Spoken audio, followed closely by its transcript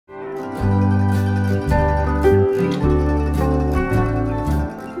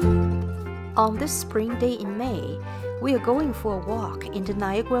On this spring day in May, we are going for a walk in the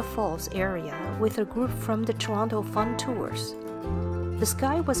Niagara Falls area with a group from the Toronto Fun Tours. The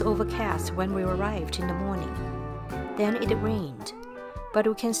sky was overcast when we arrived in the morning. Then it rained, but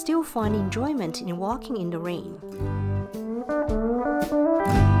we can still find enjoyment in walking in the rain.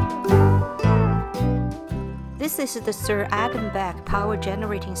 This is the Sir Adam Power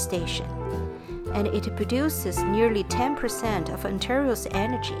Generating Station, and it produces nearly 10% of Ontario's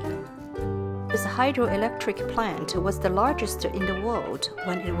energy. This hydroelectric plant was the largest in the world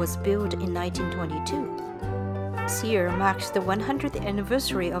when it was built in 1922. This year marks the 100th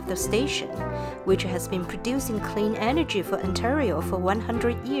anniversary of the station, which has been producing clean energy for Ontario for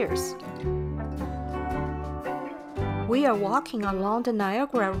 100 years. We are walking along the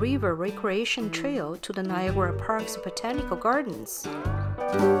Niagara River Recreation Trail to the Niagara Park's Botanical Gardens.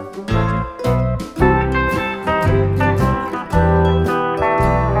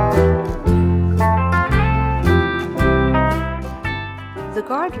 The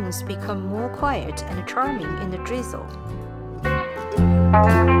gardens become more quiet and charming in the drizzle.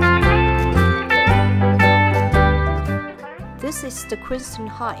 This is the Queenston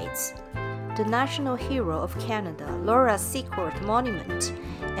Heights. The National Hero of Canada, Laura Secord Monument,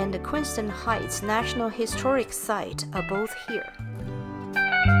 and the Queenston Heights National Historic Site are both here.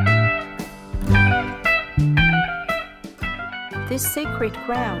 This sacred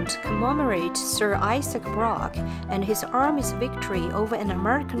ground commemorates Sir Isaac Brock and his army's victory over an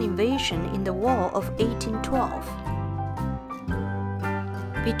American invasion in the War of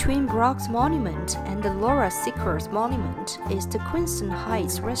 1812. Between Brock's monument and the Laura Secord monument is the Queenston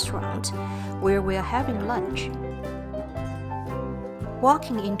Heights restaurant, where we are having lunch.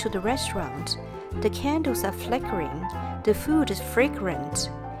 Walking into the restaurant, the candles are flickering, the food is fragrant,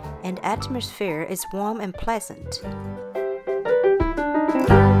 and the atmosphere is warm and pleasant.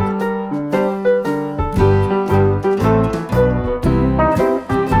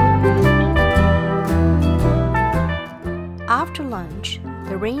 After lunch,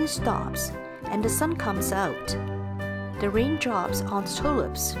 the rain stops and the sun comes out. The raindrops on the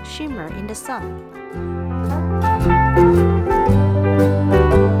tulips shimmer in the sun.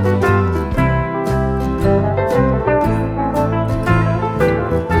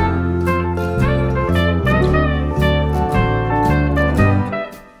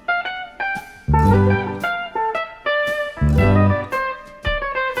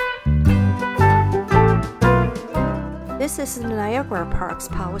 This is the Niagara Park's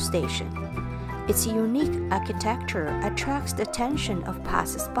power station. Its unique architecture attracts the attention of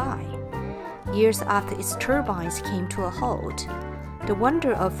passers-by. Years after its turbines came to a halt, the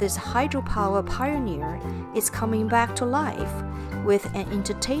wonder of this hydropower pioneer is coming back to life with an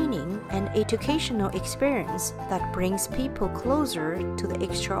entertaining and educational experience that brings people closer to the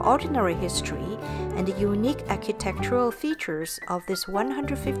extraordinary history and the unique architectural features of this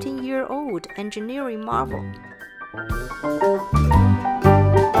 115-year-old engineering marvel.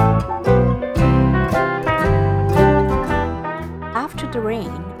 After the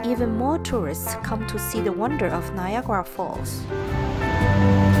rain, even more tourists come to see the wonder of Niagara Falls.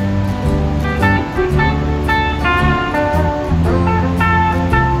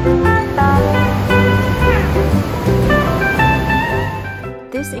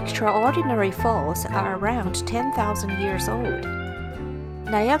 These extraordinary falls are around 10,000 years old.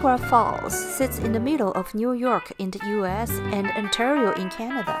 Niagara Falls sits in the middle of New York in the US and Ontario in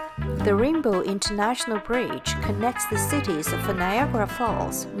Canada. The Rainbow International Bridge connects the cities of Niagara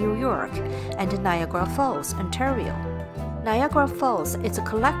Falls, New York, and Niagara Falls, Ontario. Niagara Falls is a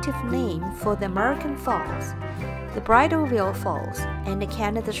collective name for the American Falls, the Bridalveil Falls, and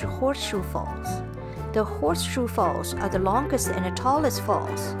Canada's Horseshoe Falls. The Horseshoe Falls are the longest and the tallest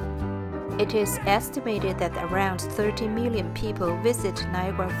falls. It is estimated that around 30 million people visit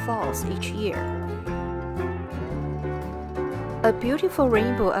Niagara Falls each year. A beautiful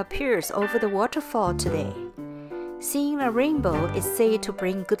rainbow appears over the waterfall today. Seeing a rainbow is said to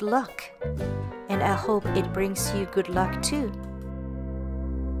bring good luck, and I hope it brings you good luck too.